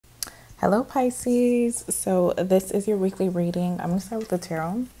Hello Pisces, so this is your weekly reading. I'm going to start with the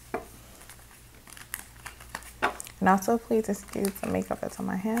tarot. And also please excuse the makeup that's on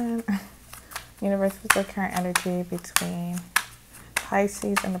my hand. Universe, is the current energy between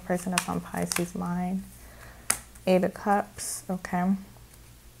Pisces and the person that's on Pisces mind. Eight of Cups, okay.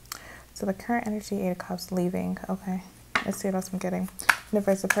 So the current energy, Eight of Cups, leaving, okay. Let's see what else I'm getting.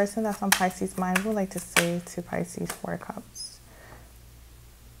 Universe, the person that's on Pisces mind would like to say to Pisces, Four of Cups.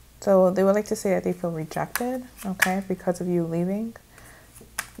 So they would like to say that they feel rejected, okay, because of you leaving.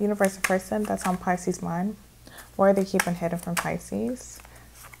 Universe, the person that's on Pisces mind, or they keep hidden from Pisces.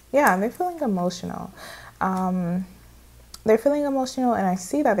 Yeah, they're feeling emotional. They're feeling emotional, and I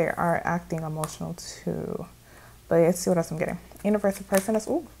see that they are acting emotional too. But let's see what else I'm getting. Universe, the person that's,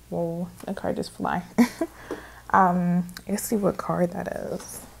 oh, whoa, the card just fly. Let's see what card that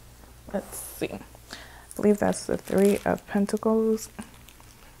is. Let's see. I believe that's the Three of Pentacles.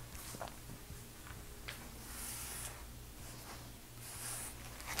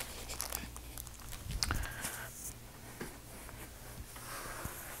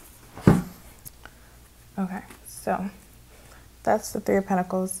 Okay, so that's the Three of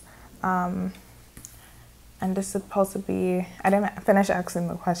Pentacles. And this is supposed to be, I didn't finish asking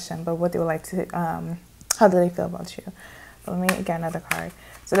the question, but what they would like to, how do they feel about you? But let me get another card.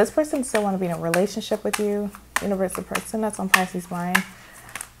 So this person still want to be in a relationship with you. Universe, the person that's on Pisces mind.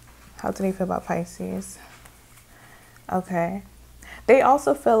 How do they feel about Pisces? Okay. They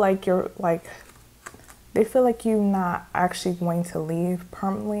also feel like you're like, they feel like you're not actually going to leave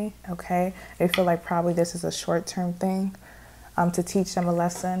permanently, okay? They feel like probably this is a short-term thing to teach them a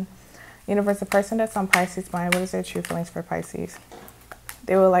lesson. Universe, the person that's on Pisces mind, what is their true feelings for Pisces?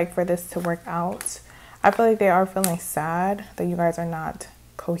 They would like for this to work out. I feel like they are feeling sad that you guys are not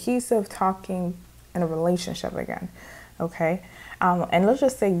cohesive, talking in a relationship again, okay? And let's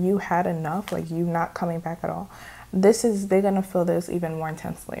just say you had enough, like you not coming back at all. They're going to feel this even more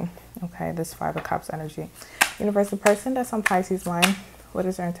intensely, okay? This Five of Cups energy. Universe, the person that's on Pisces mind, what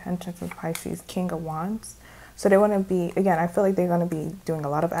is their intentions with Pisces? King of Wands. So they want to be, again, I feel like they're going to be doing a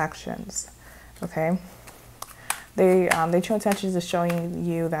lot of actions, okay? Their true intentions is showing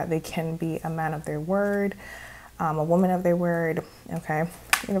you that they can be a man of their word, a woman of their word, okay?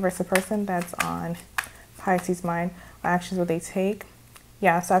 Universe, the person that's on Pisces mind, what actions will they take?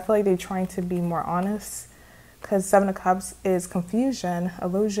 Yeah, so I feel like they're trying to be more honest, because Seven of Cups is confusion,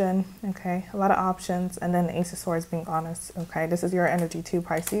 illusion, okay? A lot of options, and then the Ace of Swords being honest, okay? This is your energy too,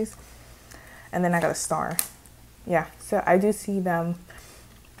 Pisces. And then I got a star. Yeah, so I do see them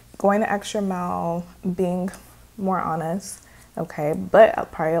going the extra mile, being more honest, okay?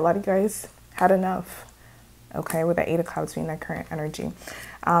 But probably a lot of you guys had enough, okay, with the Eight of Cups being their current energy.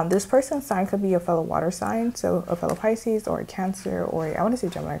 This person's sign could be a fellow water sign, so a fellow Pisces or a Cancer, or I want to say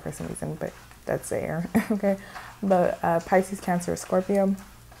Gemini for some reason, but that's air, okay? But Pisces, Cancer, Scorpio.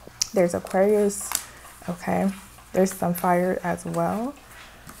 There's Aquarius, okay? There's some fire as well.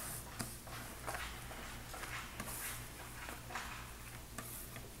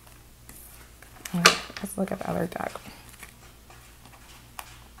 Okay, let's look at the other deck.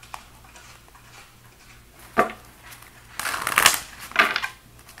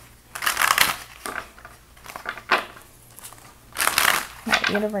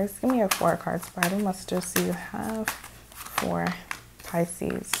 Universe, give me a 4 card spread. Let's just see you have for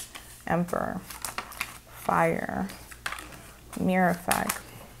Pisces, Emperor, Fire, Mirror Effect.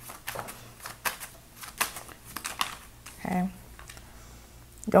 Okay.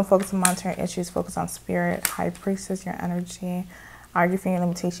 Don't focus on monetary issues. Focus on spirit. High Priestess, your energy. Argue for your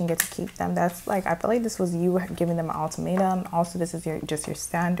limitation. Get to keep them. That's like, I feel like this was you giving them an ultimatum. Also, this is just your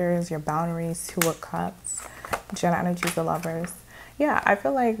standards, your boundaries. Two of Cups. Gen energy, the Lovers. Yeah, I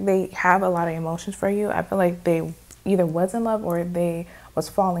feel like they have a lot of emotions for you. I feel like they either was in love or they was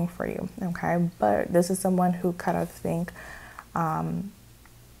falling for you, okay? But this is someone who kind of think,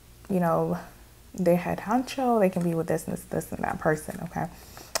 you know, they had honcho, they can be with this and this and that person, okay?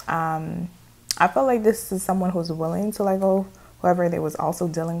 I feel like this is someone who's willing to let go whoever they was also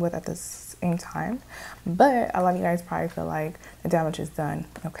dealing with at the same time. But a lot of you guys probably feel like the damage is done,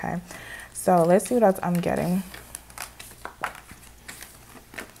 okay? So let's see what else I'm getting.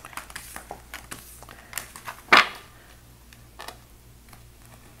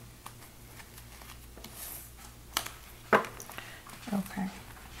 Okay.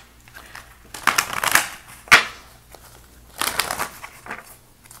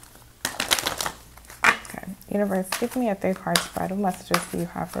 Okay. Universe, give me a 3 card spread of messages you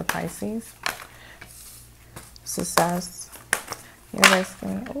have for Pisces. Success. Universe, give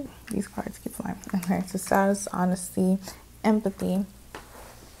me, oh, these cards keep flying. Okay. Success, honesty, empathy,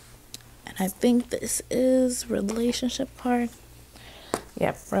 I think this is relationship card.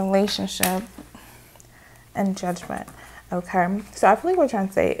 Yep, relationship and judgment. Okay, so I feel like what we're trying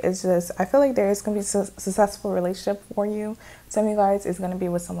to say is just, I feel like there is going to be a successful relationship for you. Some of you guys is going to be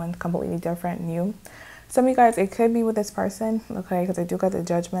with someone completely different, new. Some of you guys, it could be with this person, okay, because I do got the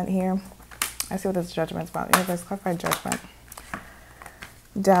judgment here. I see what this judgment's about. Universe, clarify judgment.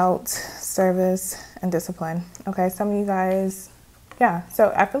 Doubt, service, and discipline. Okay, some of you guys, yeah,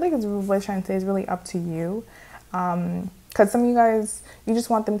 so I feel like it's, what I'm trying to say is really up to you. Because some of you guys, you just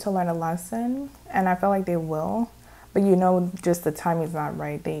want them to learn a lesson, and I feel like they will. But you know, just the timing is not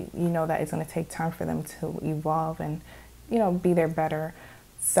right. You know that it's going to take time for them to evolve and, you know, be their better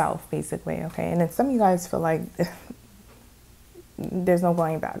self, basically, okay? And then some of you guys feel like there's no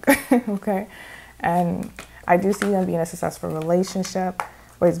going back, okay? And I do see them being a successful relationship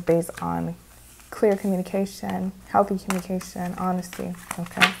where it's based on clear communication, healthy communication, honesty,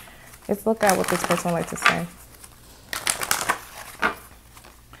 okay? Let's look at what this person would like to say.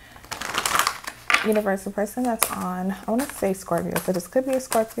 Universe, the person that's on, I want to say Scorpio, so this could be a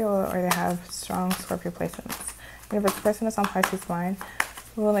Scorpio or they have strong Scorpio placements. Universe, the person that's on Pisces mind,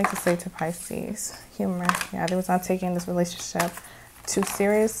 we would like to say to Pisces, humor. Yeah, they was not taking this relationship too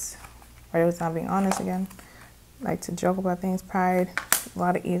serious, or they was not being honest again. Like to joke about things, pride, a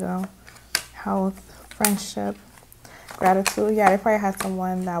lot of ego, health, friendship, gratitude. Yeah, they probably had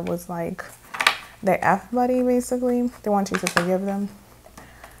someone that was like their F buddy, basically. They want you to forgive them.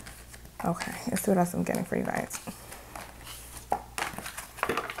 Okay, let's see what else I'm getting for you guys.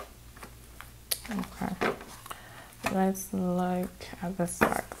 Okay, let's look at the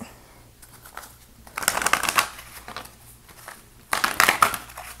start.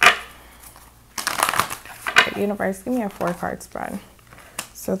 Okay, universe, give me a 4-card spread.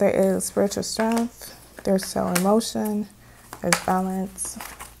 So there is spiritual strength, there's soul emotion, there's balance.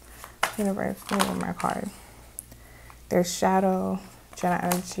 Universe, give me one more card. There's shadow, general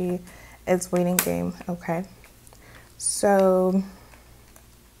energy. It's waiting game, okay? So,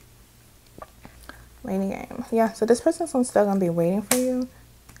 waiting game. Yeah, so this person's still going to be waiting for you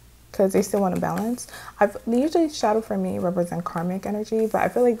because they still want to balance. Usually shadow for me represent karmic energy, but I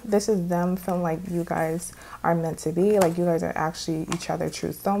feel like this is them feeling like you guys are meant to be, like you guys are actually each other's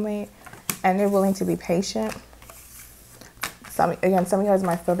true soulmate, and they're willing to be patient. Some of you guys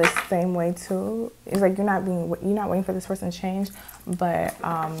might feel the same way too. It's like you're not waiting for this person to change, but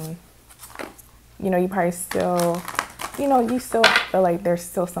you know, you probably still, you know, you still feel like there's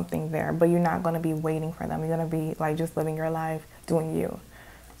still something there, but you're not going to be waiting for them. You're going to be like just living your life, doing you.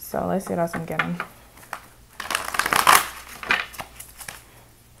 So let's see what else I'm getting.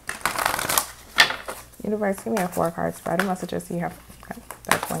 Universe, give me a 4-card spread. Messages you have. Okay,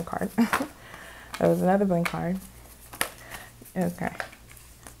 that's one card. There was another blank card. Okay.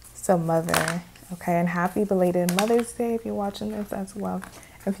 So mother. Okay, and happy belated Mother's Day if you're watching this as well.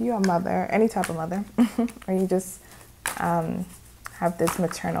 If you're a mother, any type of mother, or you just have this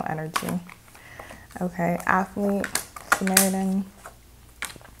maternal energy. Okay, athlete, Samaritan,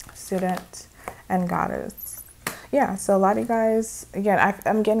 student, and goddess. Yeah, so a lot of you guys, again,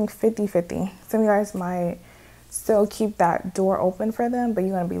 I'm getting 50-50. Some of you guys might still keep that door open for them, but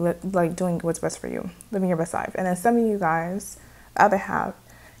you're going to be like doing what's best for you, living your best life. And then some of you guys, the other half,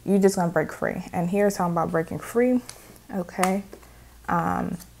 you're just going to break free. And here's talking about breaking free, okay?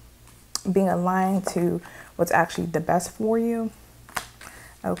 Being aligned to what's actually the best for you,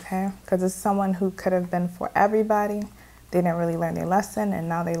 okay? Because it's someone who could have been for everybody. They didn't really learn their lesson, and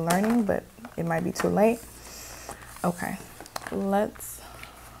now they're learning, but it might be too late. Okay, let's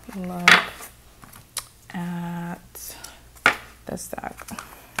look at the stack.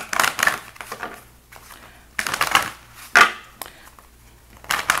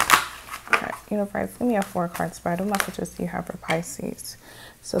 Okay, universe, give me a 4-card spread. What messages do you have for Pisces?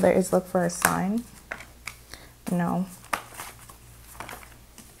 So there is look for a sign. No.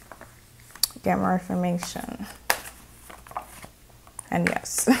 Get more information. And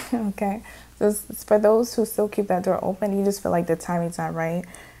yes, okay. So it's for those who still keep that door open, you just feel like the timing's not right.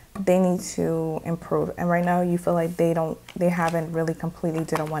 They need to improve. And right now you feel like they haven't really completely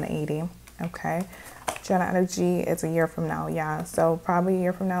did a 180, okay? General energy, it's a year from now, yeah. So probably a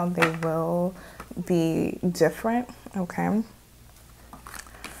year from now, they will be different, okay?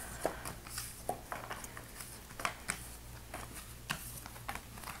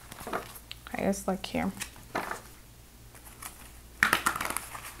 Okay, let's look here.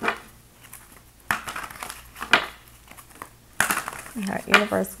 Okay,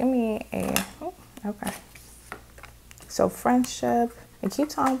 universe, give me a, oh, okay. So friendship, I keep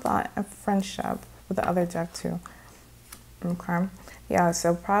talking about a friendship with the other deck too. Okay. Yeah,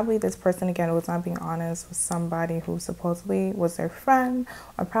 so probably this person again was not being honest with somebody who supposedly was their friend,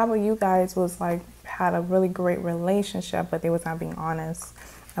 or probably you guys was like had a really great relationship, but they was not being honest.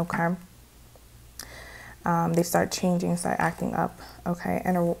 Okay. They start changing, start acting up. Okay.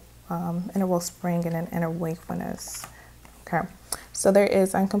 Inner wellspring and then inner wakefulness. Okay. So there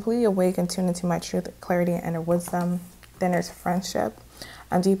is, I'm completely awake and tuned into my truth, clarity, and inner wisdom. Then there's friendship.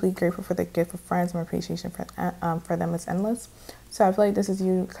 I'm deeply grateful for the gift of friends. My appreciation for them is endless. So I feel like this is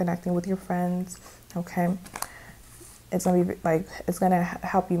you connecting with your friends. Okay. It's going to be like, it's going to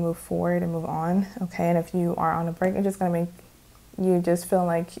help you move forward and move on. Okay. And if you are on a break, it's just going to make you just feel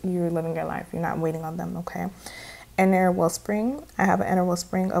like you're living your life. You're not waiting on them. Okay. Inner wellspring. I have an inner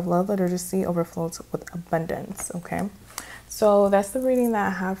wellspring of love that just overflows with abundance. Okay. So that's the reading that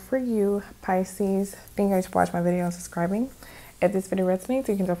I have for you, Pisces. Thank you guys for watching my video and subscribing. If this video resonates,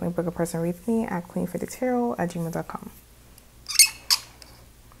 you can definitely book a personal read with me at queenfredatarot@gmail.com.